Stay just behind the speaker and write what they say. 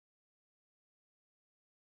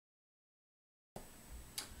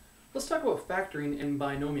Let's talk about factoring in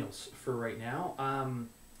binomials for right now,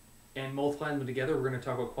 and multiplying them together. We're going to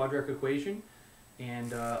talk about quadratic equation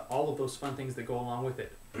and all of those fun things that go along with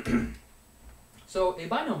it. So a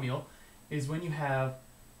binomial is when you have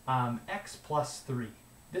x plus 3.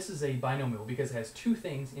 This is a binomial because it has two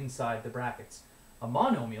things inside the brackets. A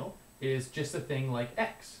monomial is just a thing like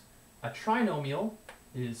x. A trinomial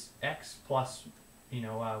is x plus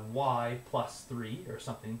y plus 3 or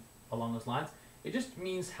something along those lines. It just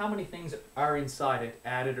means how many things are inside it,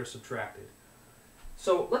 added or subtracted.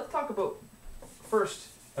 So let's talk about first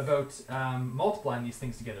about multiplying these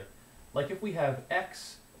things together. Like if we have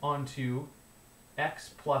x onto x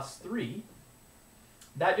plus 3,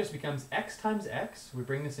 that just becomes x times x. We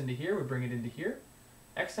bring this into here, we bring it into here.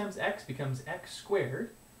 X times x becomes x squared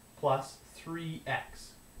plus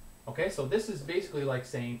 3x. Okay, so this is basically like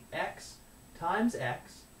saying x times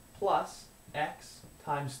x plus x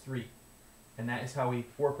times 3. And that is how we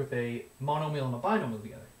work with a monomial and a binomial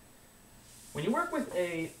together. When you work with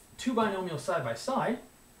two binomials side by side,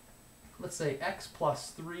 let's say x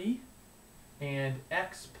plus 3 and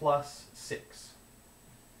x plus 6.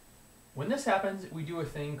 When this happens, we do a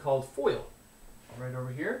thing called FOIL. I'll write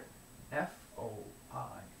over here,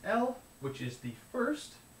 F-O-I-L, which is the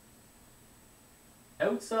first,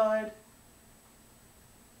 outside,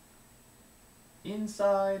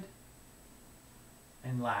 inside,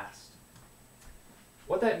 and last.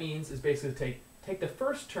 What that means is basically take the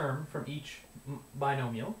first term from each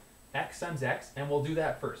binomial, x times x, and we'll do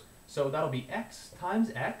that first. So that'll be x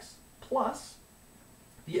times x plus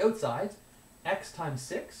the outsides, x times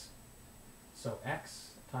 6, so x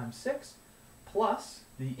times 6, plus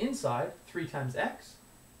the inside, 3 times x,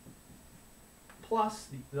 plus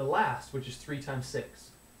the last, which is 3 times 6.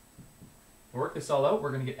 We'll work this all out.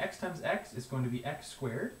 We're going to get x times x is going to be x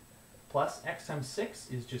squared, plus x times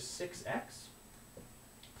 6 is just 6x,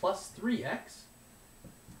 plus 3x,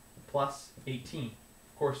 plus 18.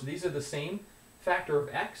 Of course, these are the same factor of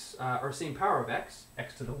x, or same power of x,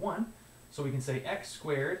 x to the 1. So we can say x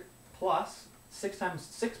squared plus 6 times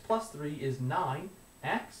 6 plus 3 is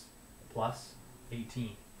 9x plus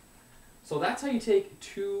 18. So that's how you take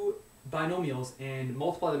two binomials and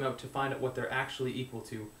multiply them out to find out what they're actually equal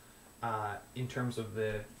to in terms of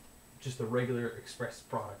just the regular express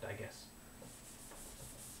product, I guess.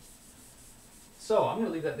 So I'm going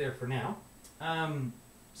to leave that there for now.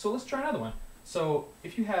 So let's try another one. So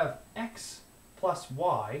if you have x plus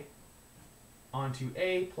y onto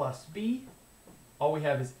a plus b, all we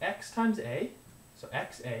have is x times a, so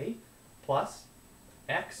xa, plus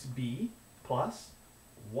xb plus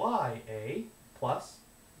ya plus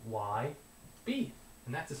yb.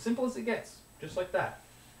 And that's as simple as it gets, just like that.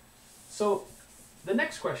 So the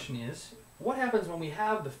next question is, what happens when we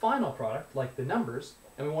have the final product, like the numbers,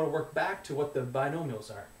 and we want to work back to what the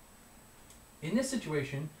binomials are? In this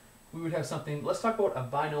situation, we would have something, let's talk about a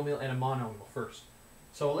binomial and a monomial first.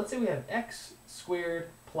 So let's say we have x squared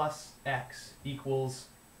plus x equals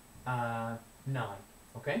 9,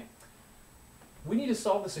 okay? We need to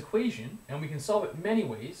solve this equation, and we can solve it many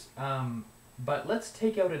ways, but let's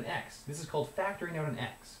take out an x. This is called factoring out an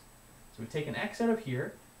x. So we take an x out of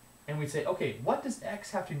here, and we say, okay, what does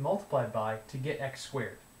x have to be multiplied by to get x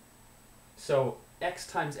squared? So x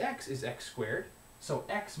times x is x squared, so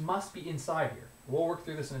x must be inside here. We'll work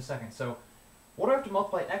through this in a second. So what do I have to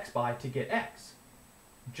multiply x by to get x?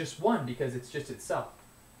 Just 1, because it's just itself.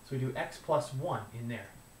 So we do x plus 1 in there,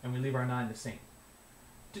 and we leave our 9 the same.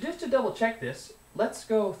 Just to double check this, let's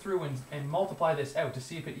go through and multiply this out to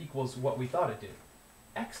see if it equals what we thought it did.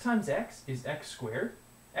 X times x is x squared.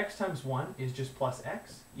 X times 1 is just plus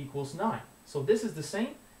x equals 9. So this is the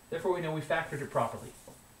same, therefore we know we factored it properly.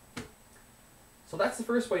 So that's the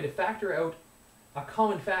first way to factor out a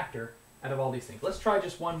common factor out of all these things. Let's try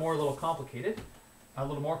just one more a little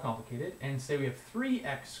more complicated, and say we have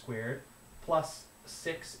 3x squared plus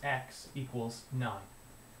 6x equals 9.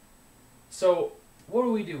 So what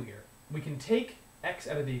do we do here? We can take x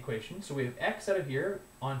out of the equation, so we have x out of here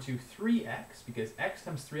onto 3x, because x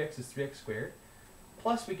times 3x is 3x squared,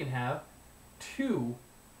 plus we can have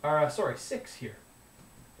 6 here,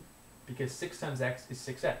 because 6 times x is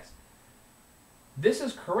 6x. This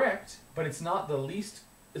is correct, but it's not the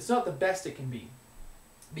best it can be.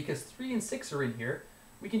 Because 3 and 6 are in here,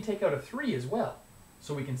 we can take out a 3 as well.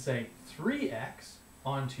 So we can say 3x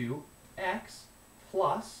onto x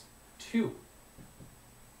plus 2.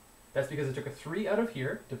 That's because I took a 3 out of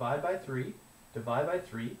here, divide by 3, divide by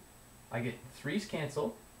 3. I get 3's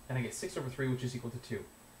cancel, and I get 6 over 3, which is equal to 2.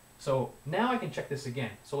 So now I can check this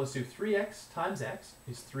again. So let's do 3x times x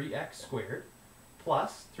is 3x squared,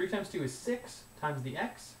 plus 3 times 2 is 6 times the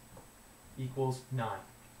x equals 9.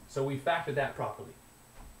 So we factored that properly.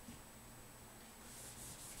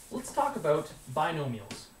 Let's talk about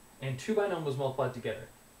binomials and two binomials multiplied together.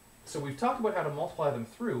 So we've talked about how to multiply them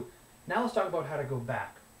through. Now let's talk about how to go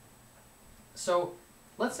back. So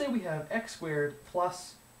let's say we have x squared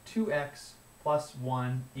plus 2x plus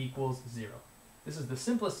 1 equals 0. This is the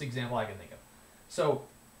simplest example I can think of. So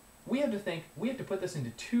we have to put this into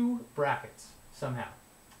two brackets somehow.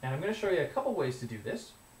 And I'm going to show you a couple ways to do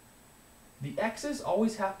this. The x's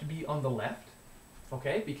always have to be on the left,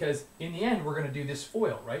 okay? Because in the end, we're going to do this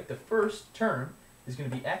FOIL, right? The first term is going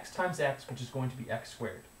to be x times x, which is going to be x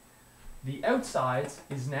squared. The outsides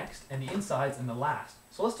is next, and the insides in the last.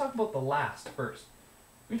 So let's talk about the last first.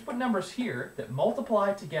 We have to put numbers here that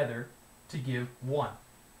multiply together to give 1.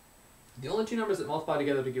 The only two numbers that multiply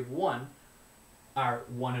together to give 1 are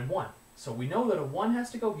 1 and 1. So we know that a 1 has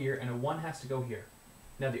to go here and a 1 has to go here.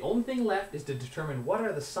 Now the only thing left is to determine what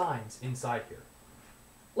are the signs inside here.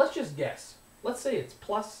 Let's just guess. Let's say it's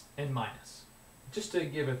plus and minus, just to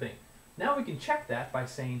give a thing. Now we can check that by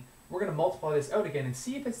saying we're going to multiply this out again and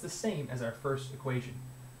see if it's the same as our first equation.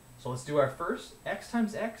 So let's do our first. X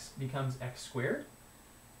times x becomes x squared.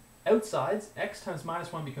 Outsides, x times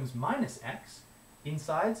minus 1 becomes minus x.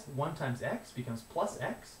 Insides, 1 times x becomes plus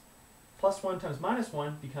x. Plus 1 times minus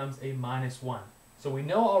 1 becomes a minus 1. So we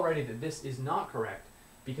know already that this is not correct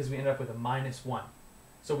because we end up with a minus 1.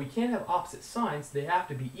 So we can't have opposite signs, they have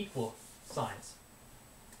to be equal signs.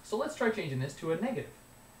 So let's try changing this to a negative.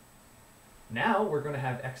 Now we're going to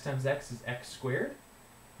have x times x is x squared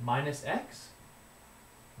minus x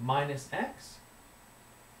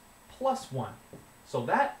plus 1. So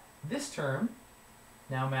this term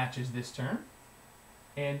now matches this term,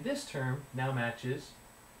 and this term now matches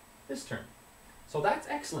this term. So that's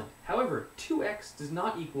excellent. However, 2x does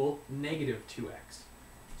not equal negative 2x.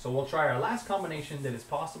 So we'll try our last combination that is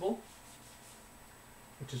possible,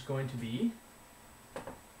 which is going to be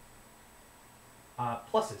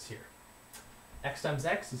pluses here. X times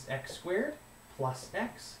x is x squared plus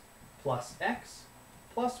x plus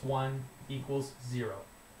 1 equals 0.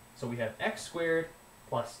 So we have x squared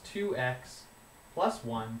plus 2x plus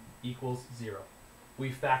 1 equals 0. We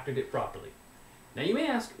factored it properly. Now you may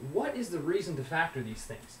ask, what is the reason to factor these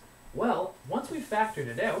things? Well, once we've factored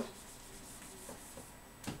it out,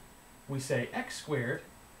 we say x squared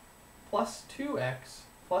plus 2x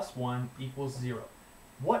plus 1 equals 0.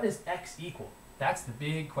 What does x equal? That's the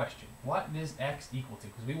big question. What does x equal to?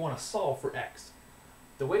 Because we want to solve for x.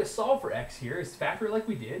 The way to solve for x here is factor it like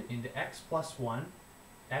we did into x plus 1,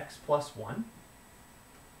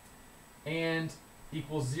 and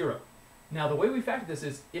equals 0. Now the way we factor this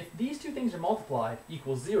is, if these two things are multiplied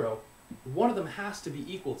equals 0, one of them has to be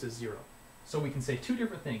equal to 0. So we can say two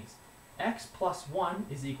different things. X plus 1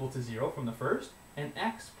 is equal to 0 from the first, and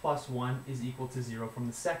x plus 1 is equal to 0 from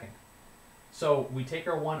the second. So we take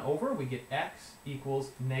our 1 over, we get x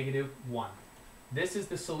equals negative 1. This is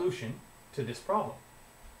the solution to this problem.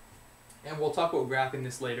 And we'll talk about graphing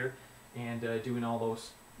this later and doing all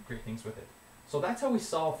those great things with it. So that's how we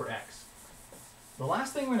solve for x. The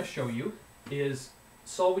last thing I'm going to show you is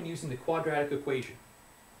solving using the quadratic equation.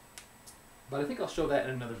 But I think I'll show that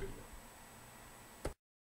in another video.